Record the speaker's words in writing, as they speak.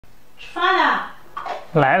吃饭了。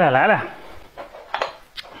来了来了。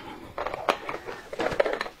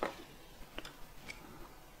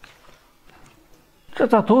这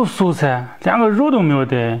咋都素菜，连个肉都没有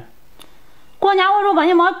得？光家我肉把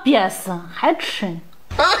你妈憋死，还吃呢？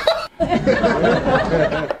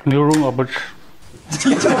牛肉我不吃。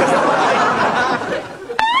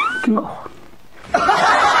我。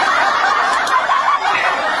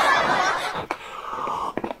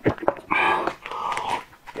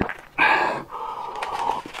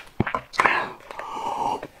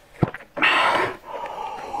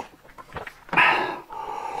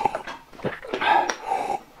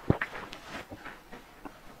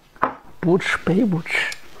不吃白不吃。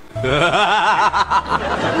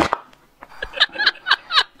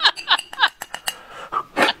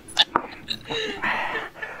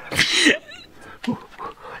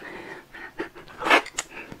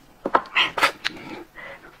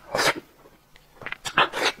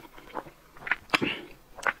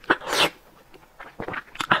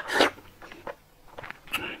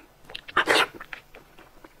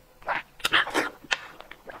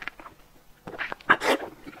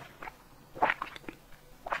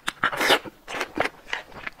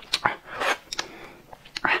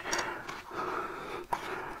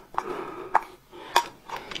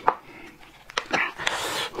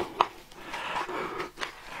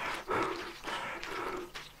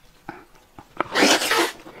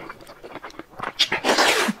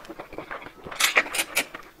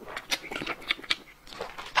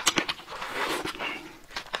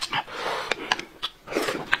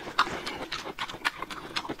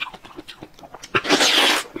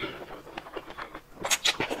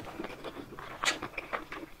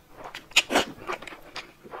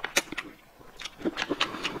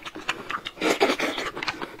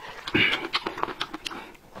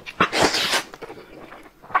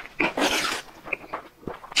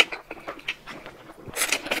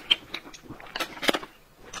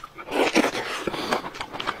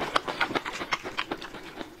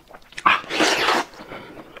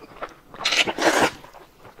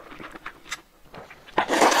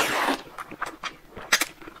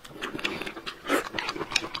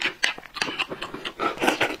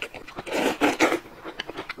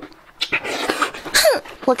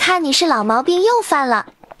我看你是老毛病又犯了，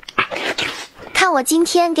看我今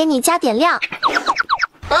天给你加点料。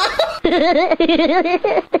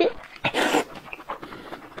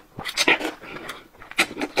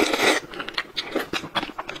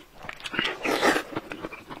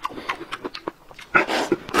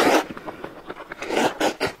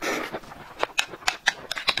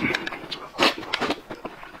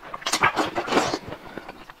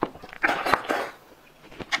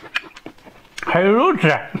还有肉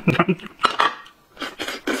吃。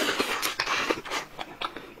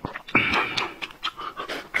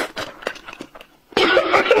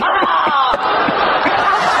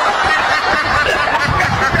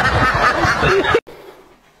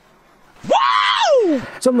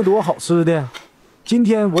这么多好吃的，今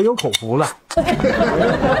天我有口福了。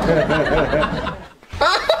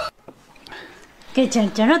给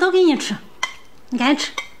今着都给你吃，你赶紧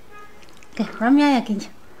吃。给碗面也给你。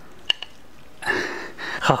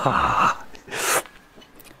好好好好。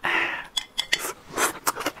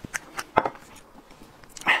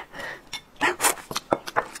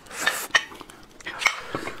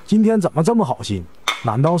今天怎么这么好心？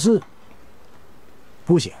难道是？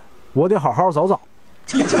不行，我得好好找找。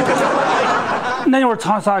那一会儿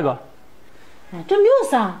尝啥个？哎，这没有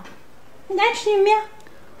啥，你赶紧吃你面。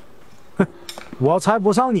哼，我才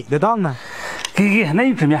不上你的当呢。给，那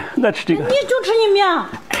你吃面，我吃这个。你就吃你面。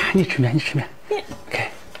你吃面，你吃面。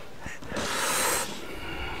给。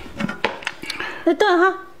来等一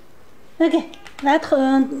下，来给，来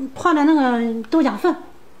泡点那个豆浆粉。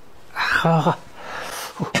好好好。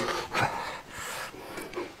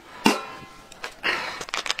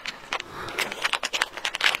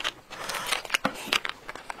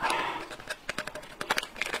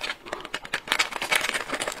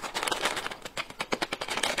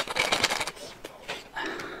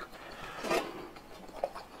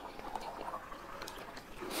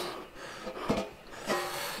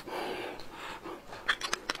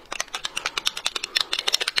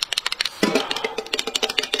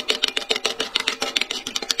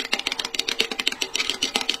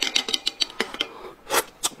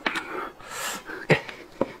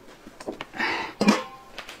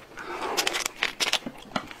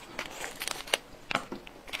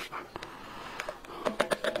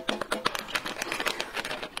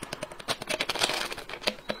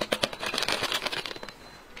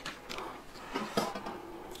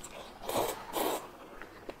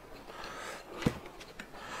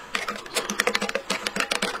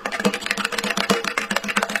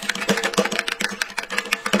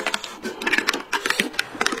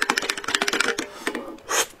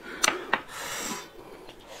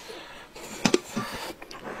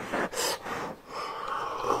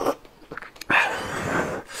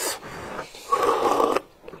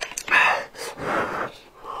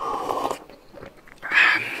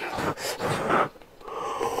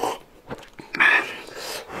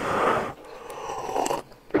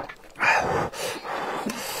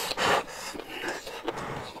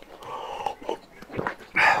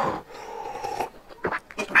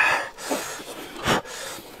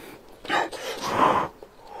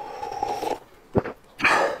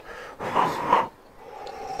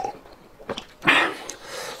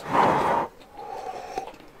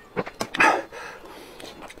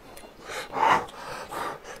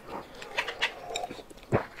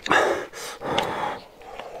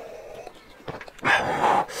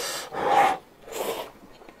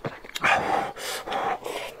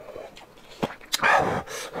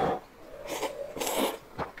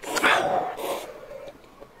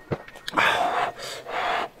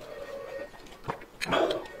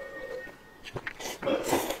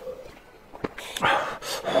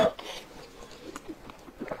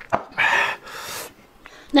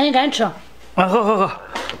那你赶紧吃。啊，好。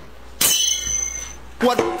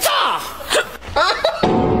我炸！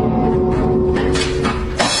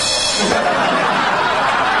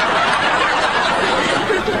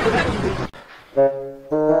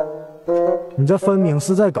你这分明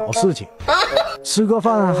是在搞事情，吃个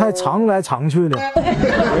饭还藏来藏去的。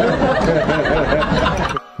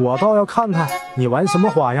我倒要看看你玩什么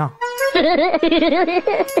花样。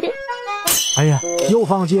哎呀，又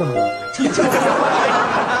放芥末。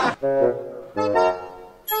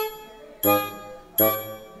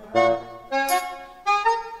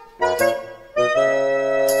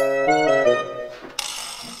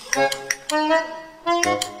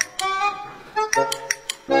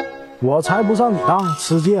我才不让你当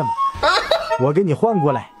吃芥末，我给你换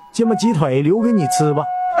过来，芥末鸡腿留给你吃吧。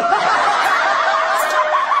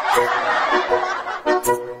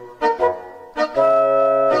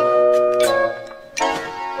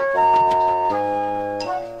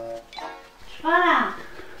吃饭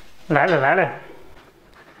了？来了。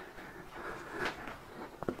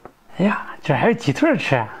哎呀，这还有鸡腿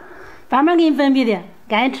吃。爸妈给你分批的，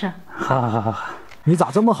赶紧吃。好。你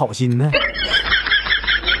咋这么好心呢？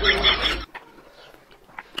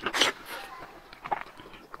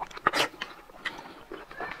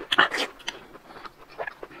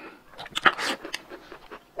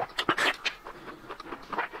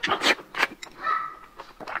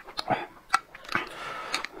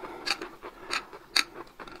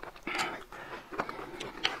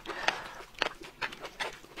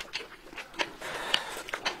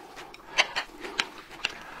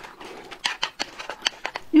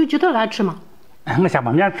有鸡腿来吃吗？我下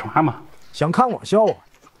把面吃完嘛。想看我笑啊？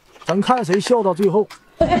咱看谁笑到最后。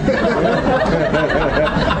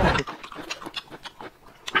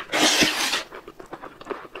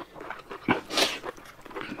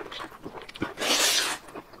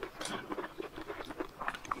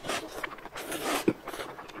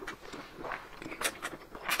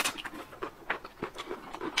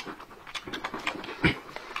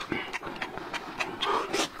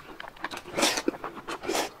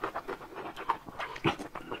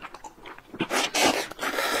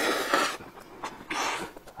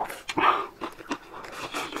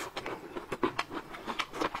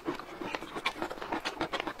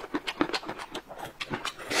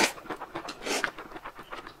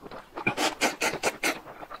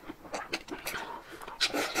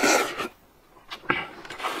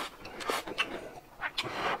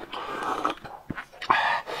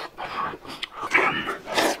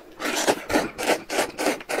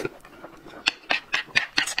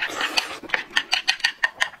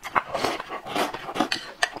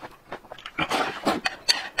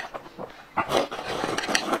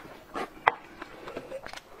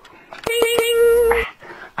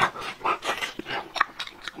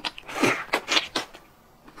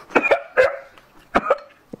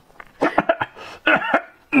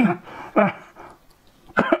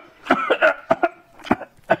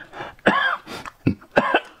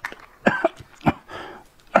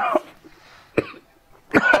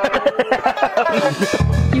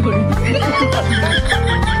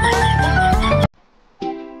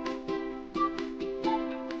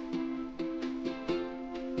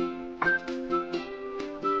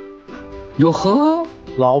哟呵，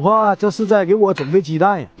老婆，这是在给我准备鸡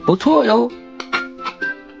蛋呀，不错哟。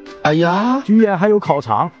哎呀，居然还有烤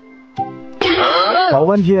肠，搞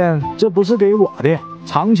半天这不是给我的，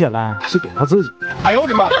藏起来是给他自己。哎呦我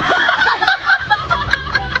的妈！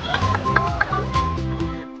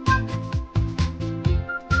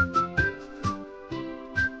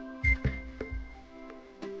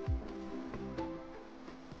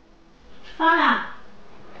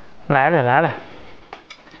饭了？来了。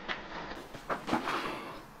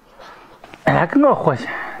哎呀，跟我活些，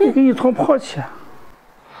你给你从跑起。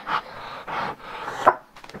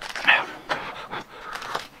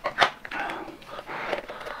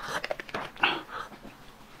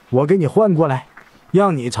我给你换过来，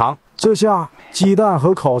让你尝。这下鸡蛋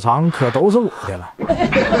和烤肠可都是我的了。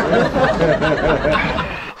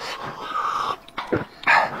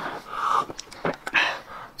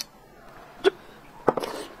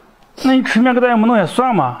那你吃面给咱也没弄也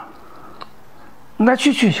算嘛？你赶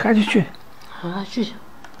紧去。啊，去。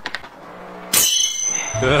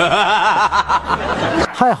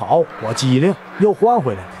还好我机灵，又换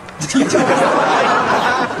回来了。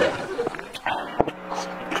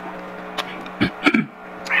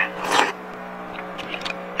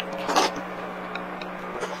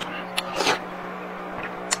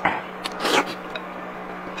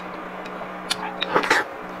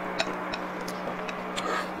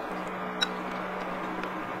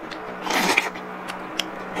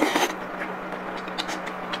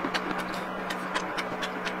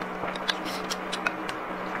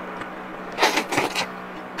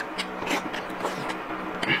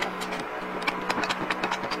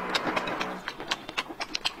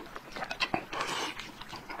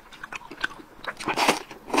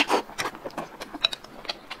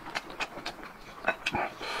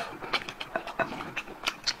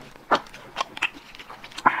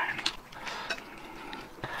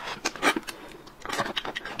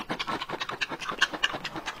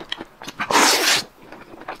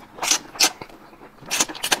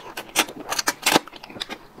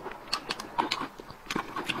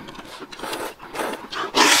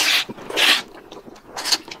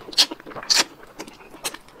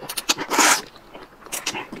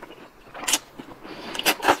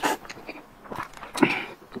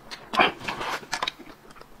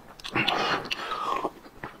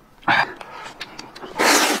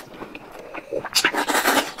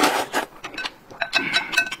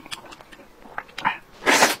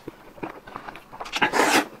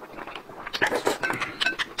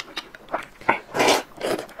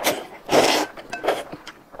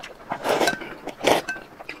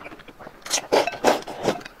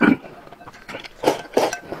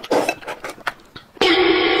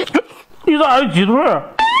有鸡腿。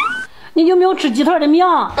你有没有吃鸡腿的命？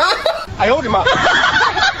哎呦我的妈！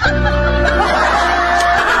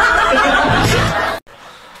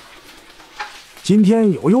今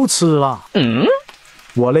天又吃了。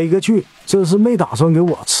我勒个去，这是没打算给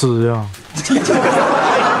我吃啊！吃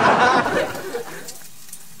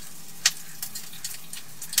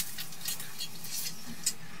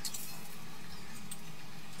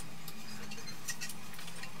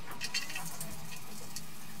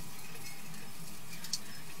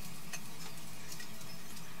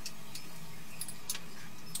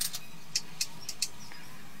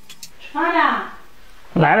饭了。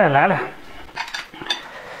来了。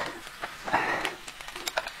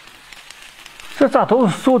这咋都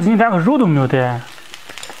是瘦的，你连个肉都没有带？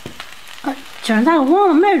今儿咋又忘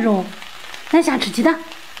了买肉？咱先吃鸡蛋。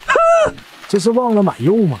这是忘了买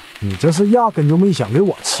肉吗？你这是压根就没想给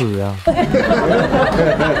我吃啊！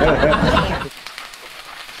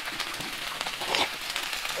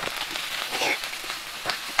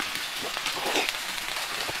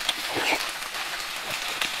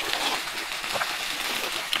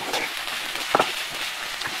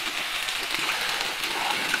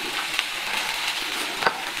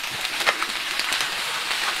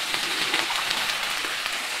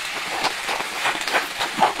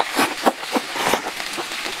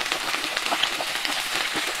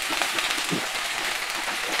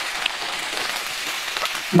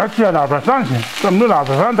那接腊八蒜去，这没有腊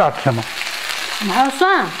八蒜咋吃嘛？哪有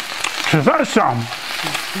蒜？吃蒜香嘛？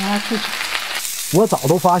我早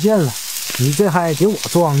都发现了，你这还给我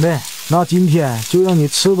装的，那今天就让你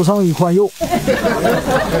吃不上一块肉。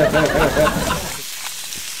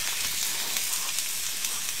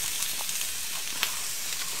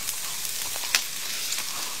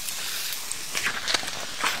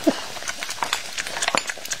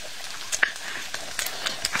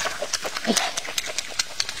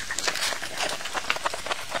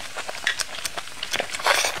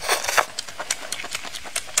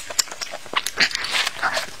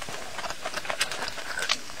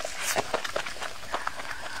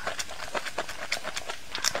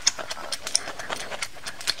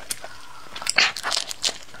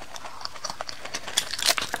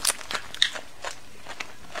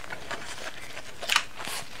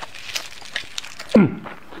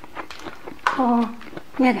哦，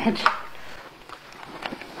你也该吃。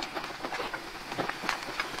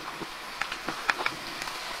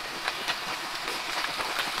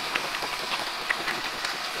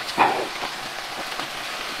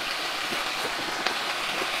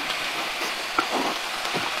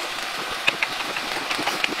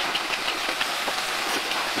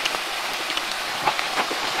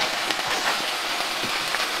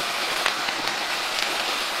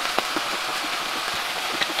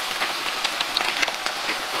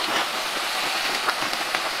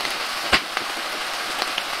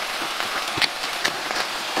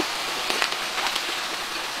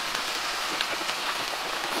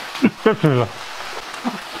别吃了。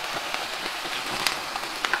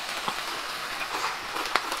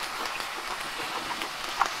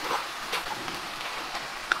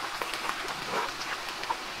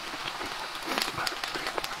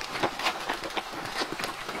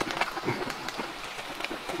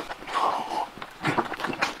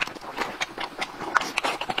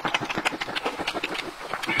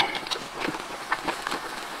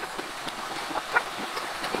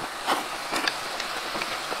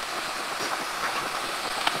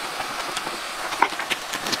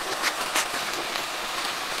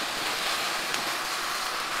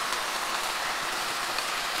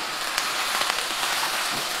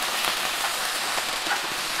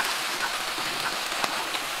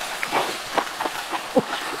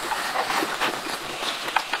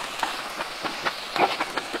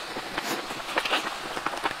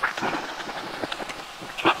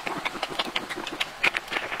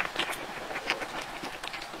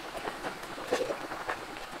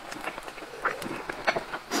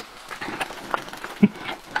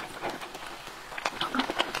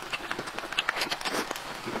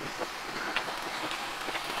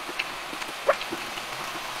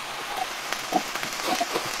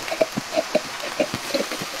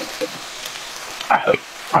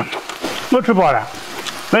我吃饱了，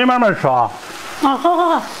那你慢慢吃啊。啊，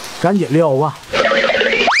好，赶紧撩吧。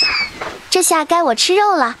这下该我吃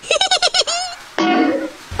肉了。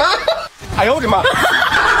哎呦我的妈！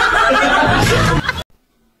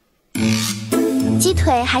鸡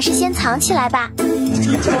腿还是先藏起来吧。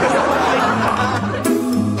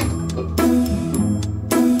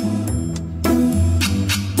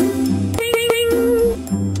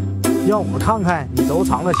让我看看你都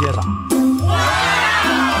藏了些啥。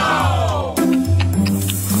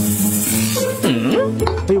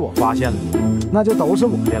我发现了，那就都是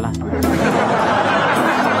我的了。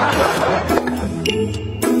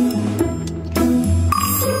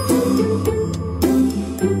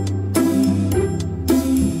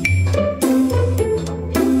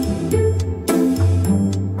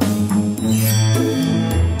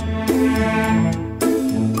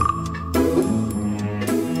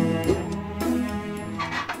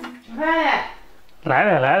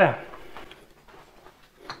来了，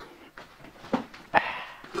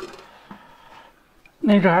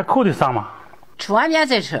那这还扣的啥吗？吃完面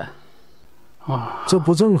再吃。啊，这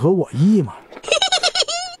不正合我意吗？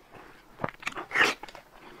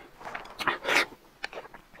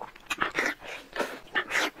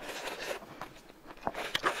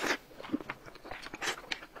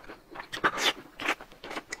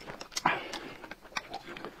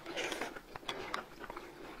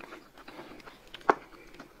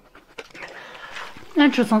那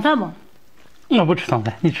吃生菜不？我不吃生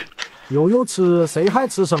菜，你吃。悠悠吃，谁还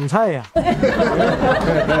吃生菜呀？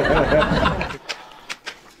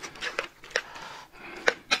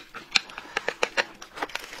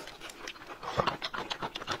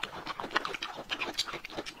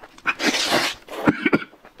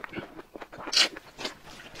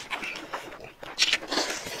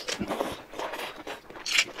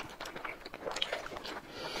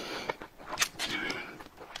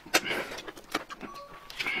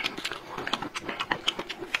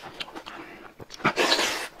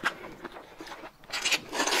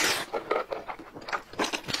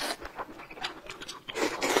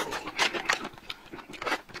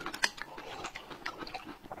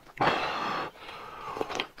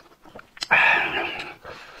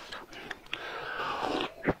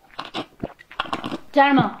家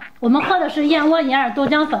人们，我们喝的是燕窝银耳豆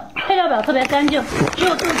浆粉，配料表特别干净，只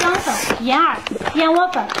有豆浆粉、银耳、燕窝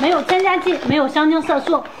粉，没有添加剂，没有香精色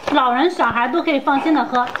素，老人小孩都可以放心的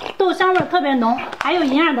喝，豆香味特别浓，还有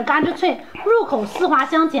银耳的嘎吱脆，入口丝滑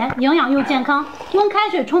香甜，营养又健康，用开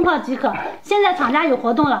水冲泡即可。现在厂家有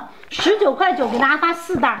活动了，19.9块给大家发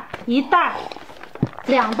4袋，1袋、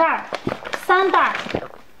2袋、3袋、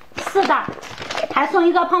4袋，还送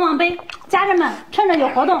一个胖胖杯。家人们，趁着有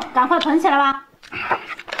活动，赶快囤起来吧！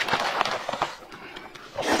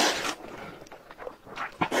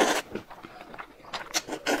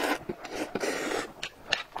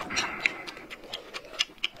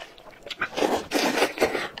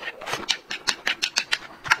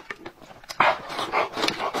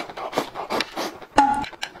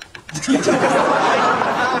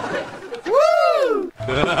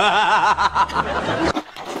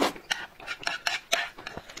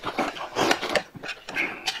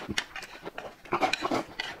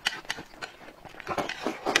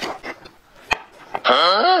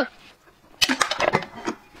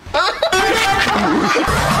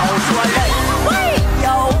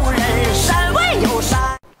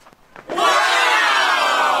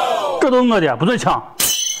这都我的，不准抢！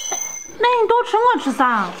那你多吃我吃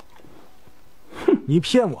啥？你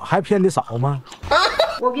骗我还骗的少吗？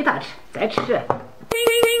我给他吃，再吃这。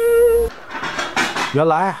原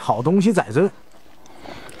来好东西在这。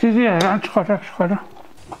这让吃好这，吃好这。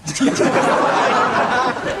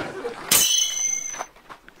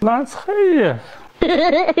烂菜呀！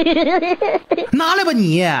拿来吧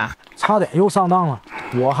你！差点又上当了，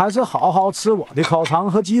我还是好好吃我的烤肠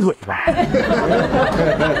和鸡腿吧。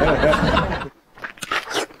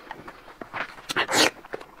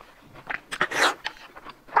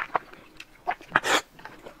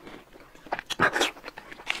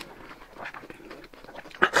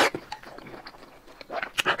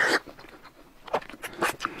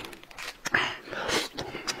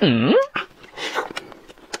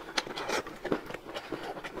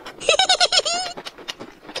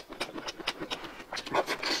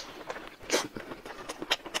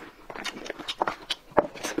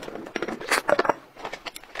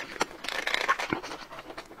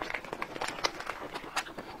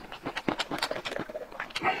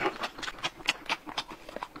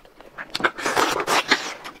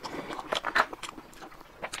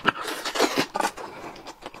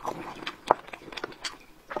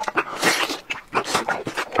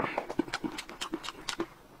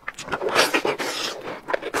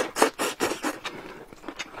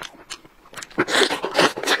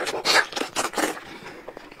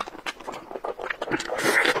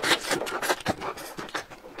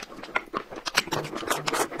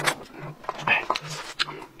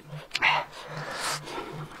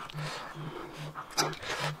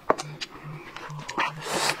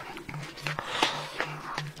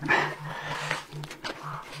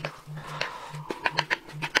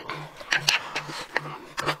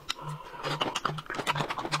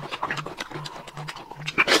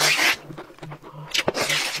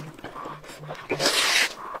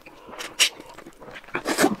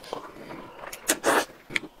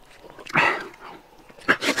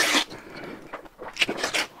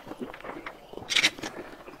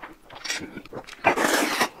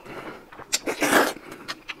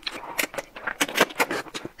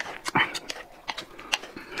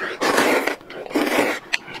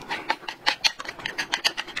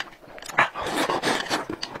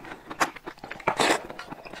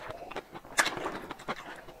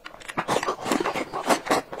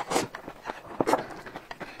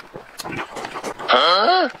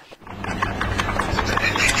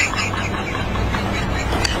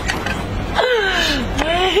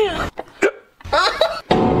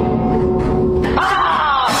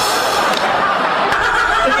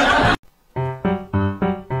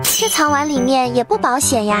这藏碗里面也不保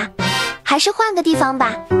险呀，还是换个地方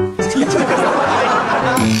吧。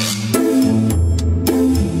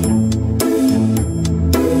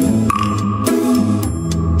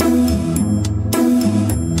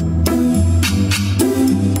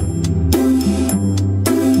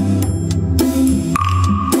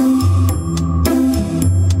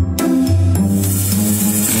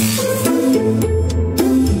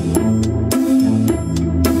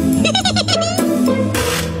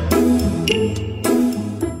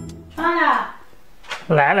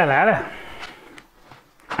来了，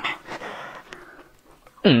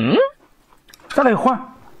再来换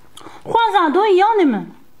上都一样的嘛。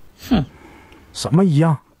什么一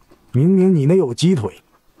样？明明你那有鸡腿。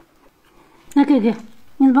那给，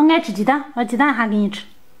你不爱吃鸡蛋，我鸡蛋还给你吃。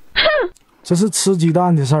这是吃鸡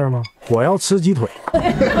蛋的事儿吗？我要吃鸡腿。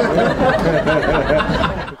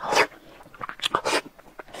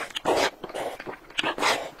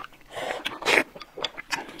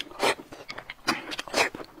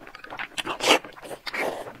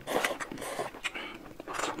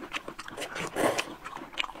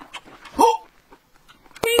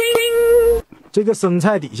这个生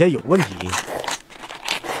菜底下有问题。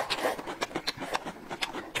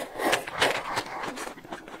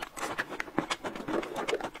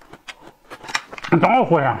你等我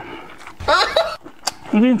回呀！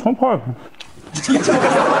我给你重泡一盆。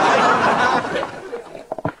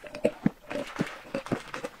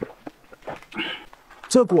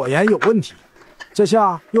这果然有问题，这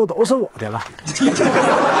下又都是我的了。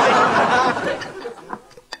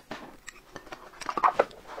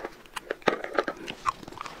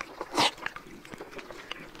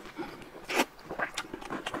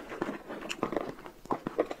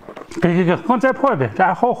给，我再泡一杯，这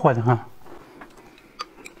还好喝的哈。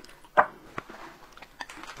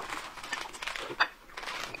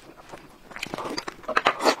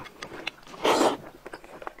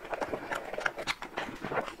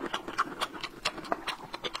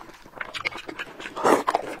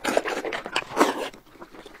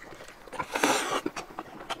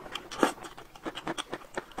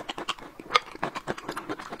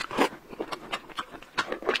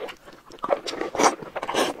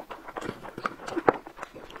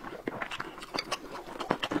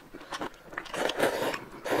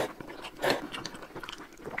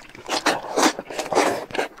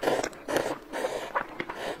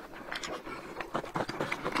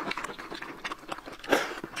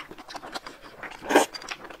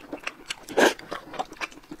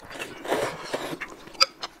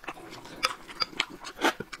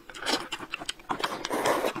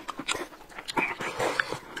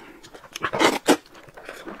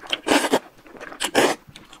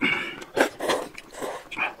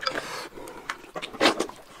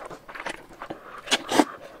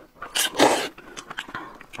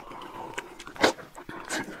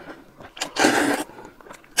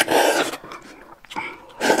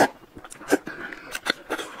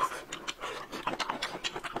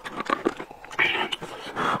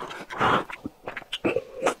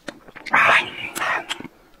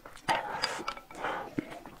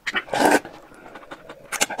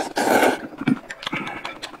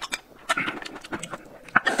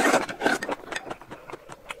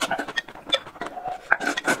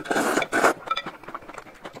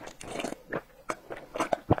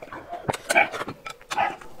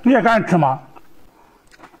你也敢吃吗？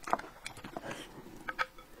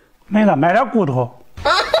妹子，买点骨头。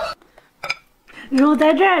肉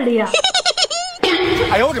在这里。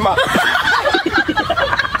哎呦我的妈！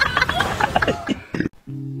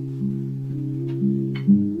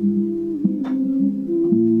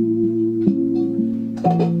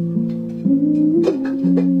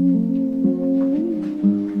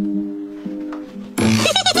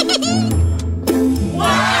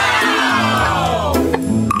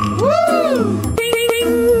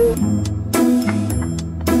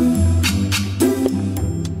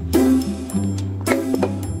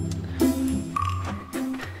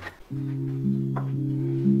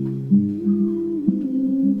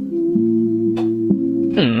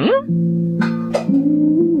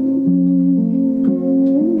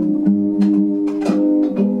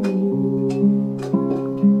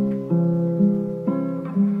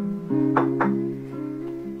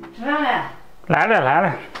来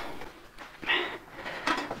了。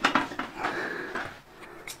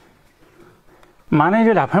妈，那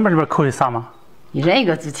这俩盆盆里边扣的啥嘛？一人一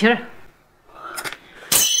个猪蹄儿，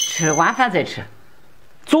吃晚饭再吃。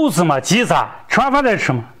就是嘛，急啥？吃完饭再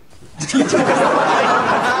吃嘛。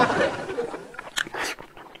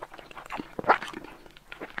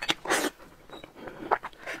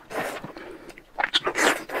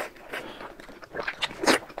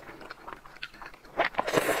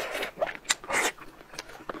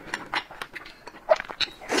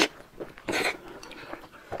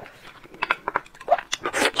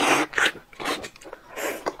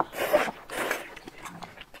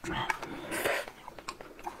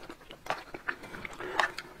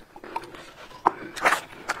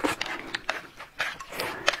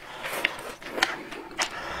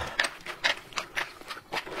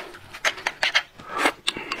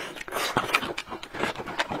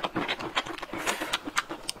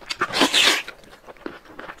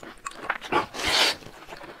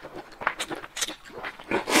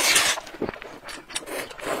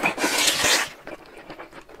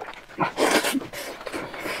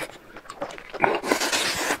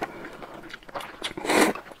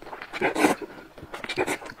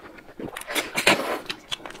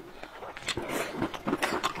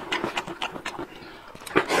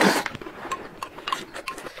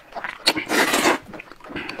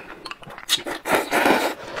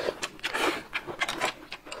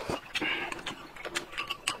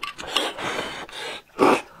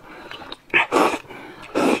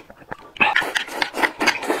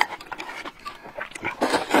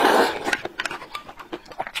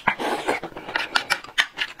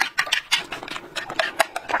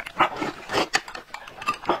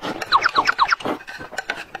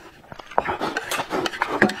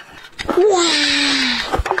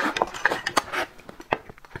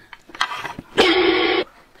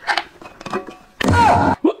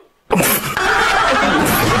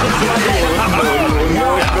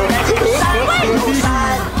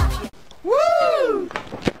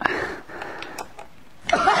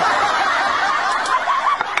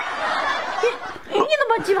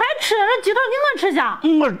鸡排吃，这鸡腿给我吃下。给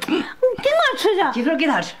我吃下。鸡腿给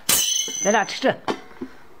他吃，咱俩吃这。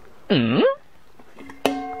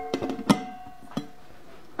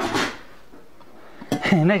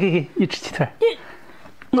来给你吃鸡腿，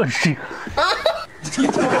我吃这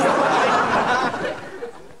个。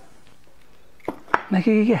来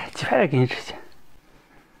给鸡排也给你吃去。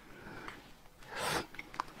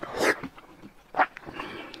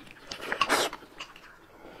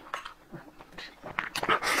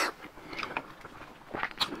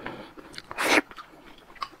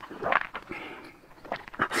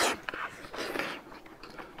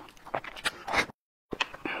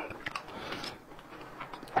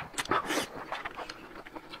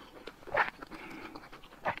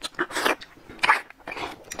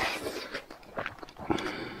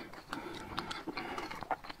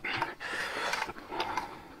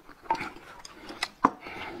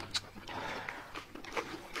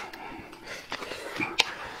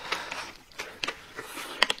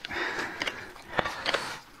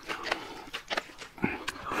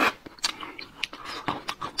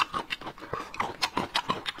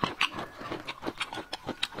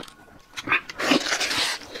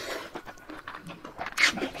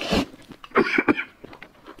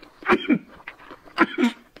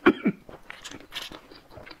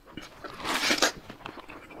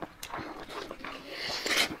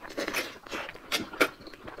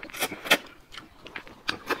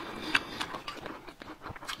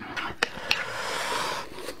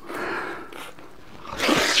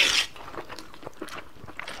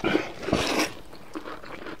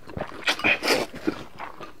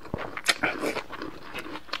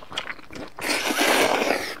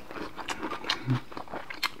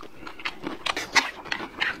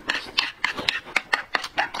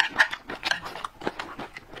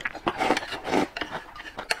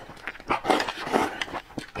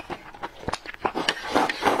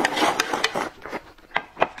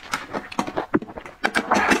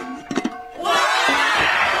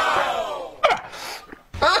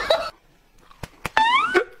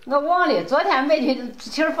我忘了，昨天买的鸡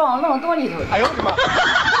蹄放冷冻里头。哎呦我的妈！